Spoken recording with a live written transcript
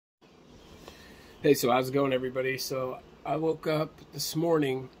Hey, so how's it going, everybody? So I woke up this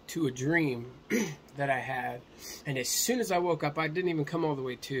morning to a dream that I had, and as soon as I woke up, I didn't even come all the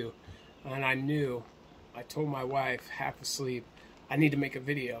way to, and I told my wife, half asleep, I need to make a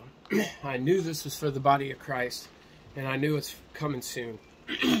video. I knew this was for the body of Christ, and I knew it's coming soon.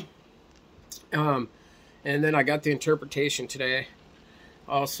 And then I got the interpretation today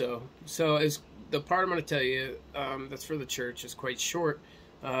also. So as the part I'm going to tell you that's for the church is quite short.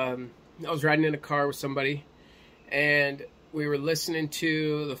 I was riding in a car with somebody, and we were listening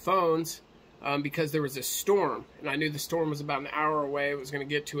to the phones because there was a storm, and I knew the storm was about an hour away. It was going to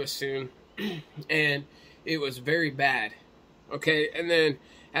get to us soon, and it was very bad. Okay, and then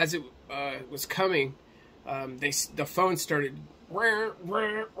as it was coming, the phone started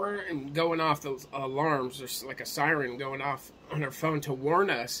and going off those alarms. There's like a siren going off on our phone to warn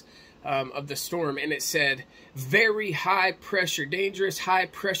us of the storm, and it said very high pressure, dangerous high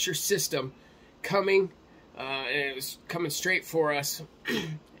pressure system coming, and it was coming straight for us,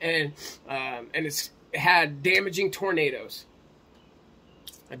 and it had damaging tornadoes,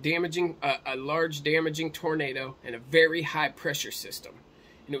 a large damaging tornado, and a very high pressure system,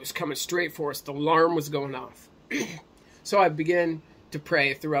 and it was coming straight for us. The alarm was going off. So I began to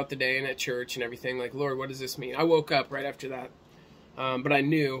pray throughout the day and at church and everything, like, Lord, what does this mean? I woke up right after that. But I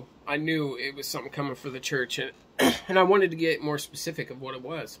knew it was something coming for the church, and I wanted to get more specific of what it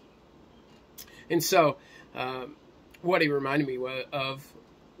was. And so, what he reminded me of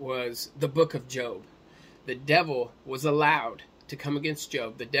was the book of Job. The devil was allowed to come against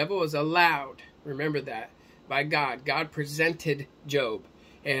Job. The devil was allowed, remember that, by God. God presented Job,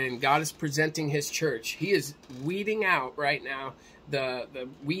 and God is presenting his church. He is weeding out right now the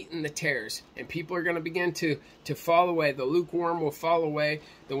wheat and the tares, and people are going to begin to fall away. The lukewarm will fall away.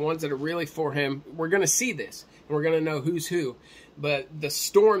 The ones that are really for him, we're going to see this, and we're going to know who's who. But the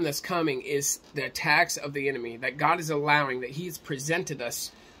storm that's coming is the attacks of the enemy that God is allowing, that he's presented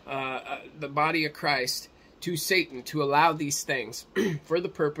us, the body of Christ, to Satan to allow these things for the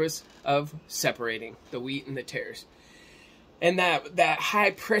purpose of separating the wheat and the tares. And that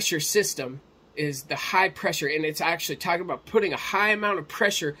high pressure system is the high pressure, and it's actually talking about putting a high amount of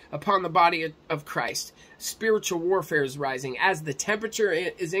pressure upon the body of Christ. Spiritual warfare is rising. As the temperature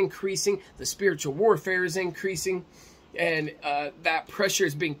is increasing, the spiritual warfare is increasing, and that pressure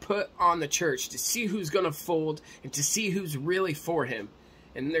is being put on the church to see who's going to fold and to see who's really for him.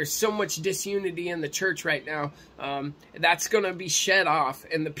 And there's so much disunity in the church right now. That's going to be shed off,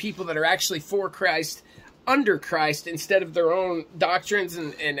 and the people that are actually for Christ, under Christ, instead of their own doctrines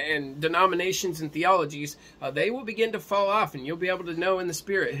and denominations and theologies, they will begin to fall off, and you'll be able to know in the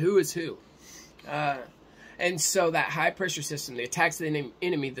spirit who is who. And so that high pressure system, the attacks of the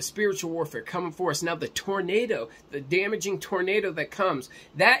enemy, the spiritual warfare coming for us. Now the tornado, the damaging tornado that comes,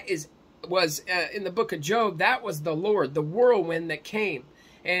 that was in the book of Job, that was the Lord, the whirlwind that came.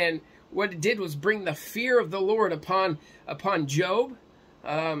 And what it did was bring the fear of the Lord upon Job.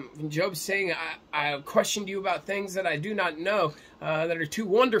 Job saying, I have questioned you about things that I do not know, that are too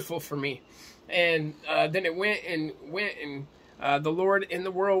wonderful for me. And then it went and the Lord in the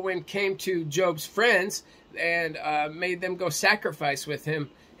whirlwind came to Job's friends and made them go sacrifice with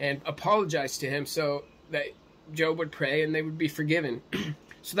him and apologize to him so that Job would pray and they would be forgiven.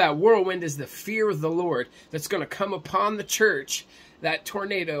 So that whirlwind is the fear of the Lord that's going to come upon the church. That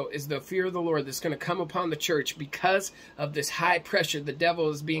tornado is the fear of the Lord that's going to come upon the church because of this high pressure the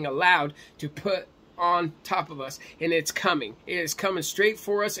devil is being allowed to put on top of us. And it's coming. It is coming straight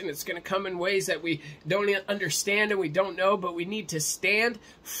for us, and it's going to come in ways that we don't understand and we don't know, but we need to stand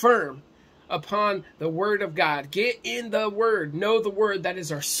firm upon the word of God. Get in the word. Know the word. That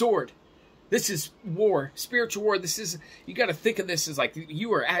is our sword. This is war, spiritual war. This is, you got to think of this as like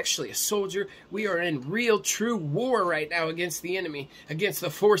you are actually a soldier. We are in real, true war right now against the enemy, against the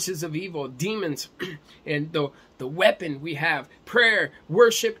forces of evil, demons, and the weapon we have, prayer,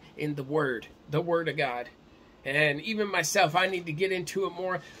 worship, and the word of God. And even myself, I need to get into it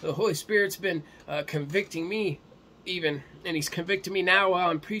more. The Holy Spirit's been convicting me even, and he's convicting me now while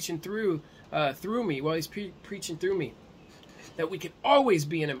I'm preaching through me, while he's preaching through me, that we can always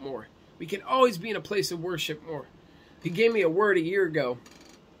be in it more. We can always be in a place of worship more. He gave me a word a year ago,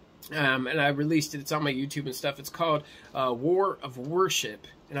 and I released it. It's on my YouTube and stuff. It's called War of Worship.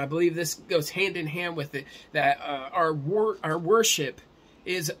 And I believe this goes hand in hand with it, that our worship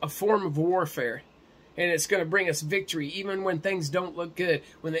is a form of warfare. And it's going to bring us victory even when things don't look good.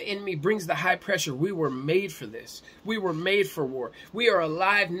 When the enemy brings the high pressure, we were made for this. We were made for war. We are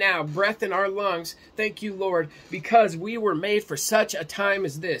alive now, breath in our lungs. Thank you, Lord, because we were made for such a time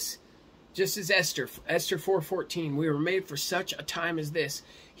as this. Just as Esther 4:14, we were made for such a time as this.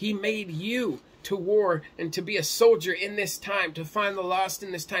 He made you to war and to be a soldier in this time, to find the lost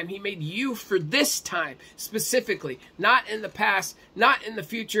in this time. He made you for this time specifically, not in the past, not in the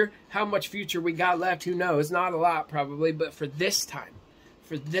future. How much future we got left, who knows? Not a lot probably, but for this time.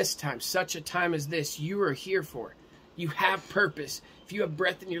 For this time, such a time as this, you are here for. You have purpose. If you have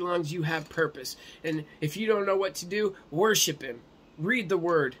breath in your lungs, you have purpose. And if you don't know what to do, worship Him. Read the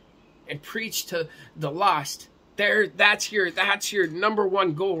Word and preach to the lost. That's your number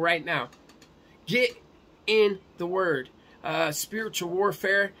one goal right now. Get in the Word. Spiritual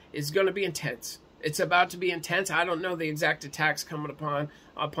warfare is going to be intense. It's about to be intense. I don't know the exact attacks coming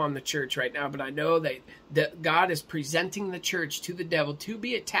upon the church right now, but I know that God is presenting the church to the devil to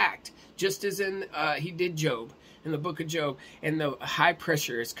be attacked, just as He did Job, in the book of Job. And the high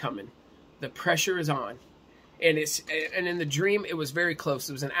pressure is coming. The pressure is on. And in the dream, it was very close.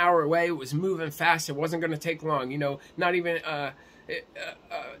 It was an hour away. It was moving fast. It wasn't going to take long. Not even an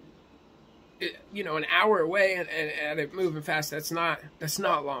hour away and it moving fast. That's not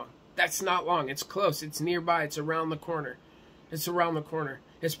long. That's not long. It's close. It's nearby. It's around the corner. It's around the corner.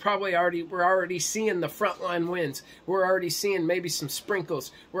 It's probably we're already seeing the frontline winds. We're already seeing maybe some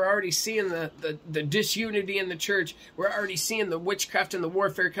sprinkles. We're already seeing the disunity in the church. We're already seeing the witchcraft and the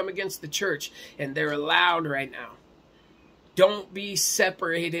warfare come against the church. And they're loud right now. Don't be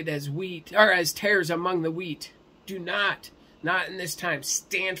separated as wheat, or as tares among the wheat. Do not in this time.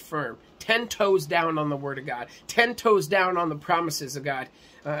 Stand firm. 10 toes down on the Word of God. 10 toes down on the promises of God.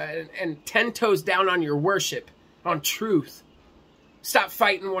 And 10 toes down on your worship, on truth. Stop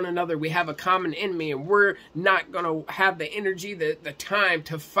fighting one another. We have a common enemy, and we're not going to have the energy, the time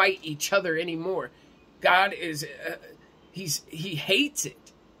to fight each other anymore. God is, He hates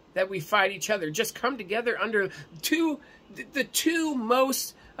it that we fight each other. Just come together under the two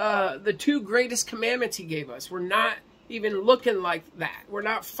greatest commandments He gave us. We're not even looking like that. We're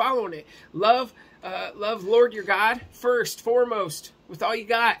not following it. Love Lord your God first, foremost, with all you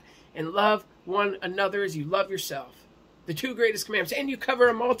got, and love one another as you love yourself. The two greatest commandments. And you cover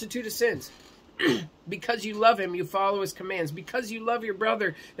a multitude of sins. Because you love Him, you follow His commands. Because you love your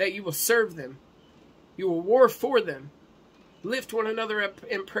brother, that you will serve them. You will war for them. Lift one another up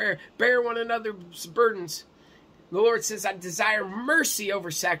in prayer. Bear one another's burdens. The Lord says, I desire mercy over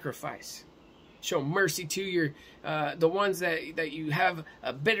sacrifice. Show mercy to your the ones that you have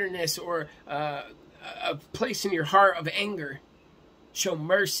a bitterness or a place in your heart of anger. Show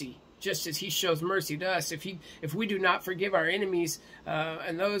mercy, just as He shows mercy to us. If we do not forgive our enemies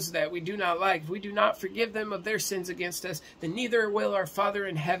and those that we do not like, if we do not forgive them of their sins against us, then neither will our Father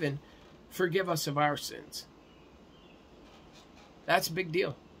in heaven forgive us of our sins. That's a big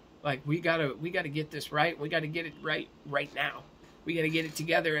deal. Like, we gotta get this right. We gotta get it right now. We got to get it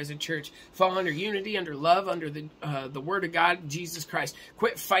together as a church. Fall under unity, under love, under the Word of God, Jesus Christ.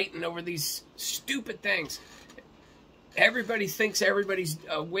 Quit fighting over these stupid things. Everybody thinks everybody's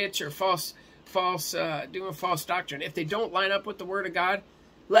a witch or doing false doctrine. If they don't line up with the Word of God,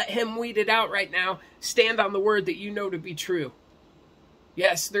 let Him weed it out right now. Stand on the Word that you know to be true.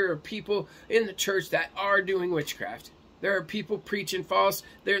 Yes, there are people in the church that are doing witchcraft. There are people preaching false.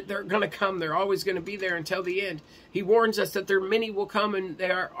 They're going to come. They're always going to be there until the end. He warns us that many will come, and they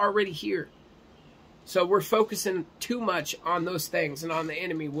are already here. So we're focusing too much on those things and on the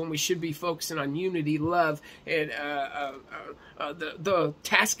enemy when we should be focusing on unity, love, and the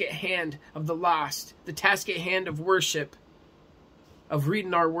task at hand of the lost, the task at hand of worship, of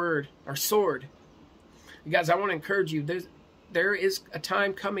reading our word, our sword. You guys, I want to encourage you. There is a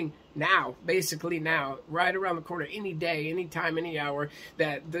time coming now, basically now, right around the corner, any day, any time, any hour,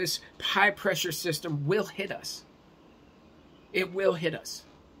 that this high pressure system will hit us. It will hit us.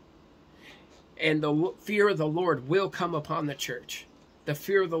 And the fear of the Lord will come upon the church. The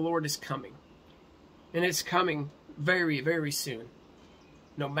fear of the Lord is coming. And it's coming very, very soon.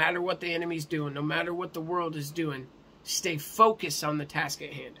 No matter what the enemy's doing, no matter what the world is doing, stay focused on the task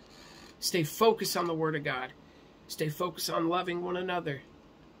at hand. Stay focused on the Word of God. Stay focused on loving one another.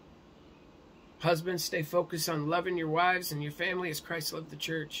 Husbands, stay focused on loving your wives and your family as Christ loved the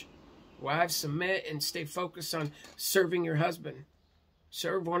church. Wives, submit and stay focused on serving your husband.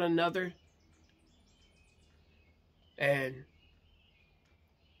 Serve one another. And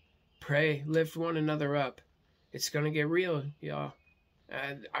pray, lift one another up. It's going to get real, y'all.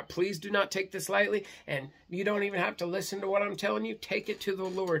 And please do not take this lightly. And you don't even have to listen to what I'm telling you. Take it to the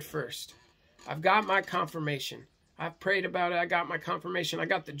Lord first. I've got my confirmation. I've prayed about it. I got my confirmation. I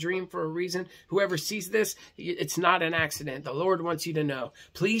got the dream for a reason. Whoever sees this, it's not an accident. The Lord wants you to know.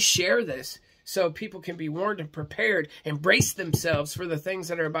 Please share this so people can be warned and prepared and brace themselves for the things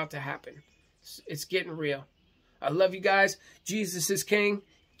that are about to happen. It's getting real. I love you guys. Jesus is King.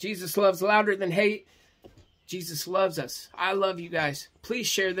 Jesus loves louder than hate. Jesus loves us. I love you guys. Please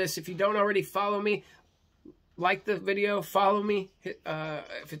share this. If you don't already follow me, like the video, follow me.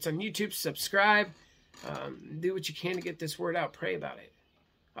 If it's on YouTube, subscribe. Do what you can to get this word out. Pray about it.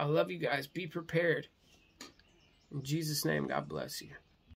 I love you guys. Be prepared. In Jesus' name, God bless you.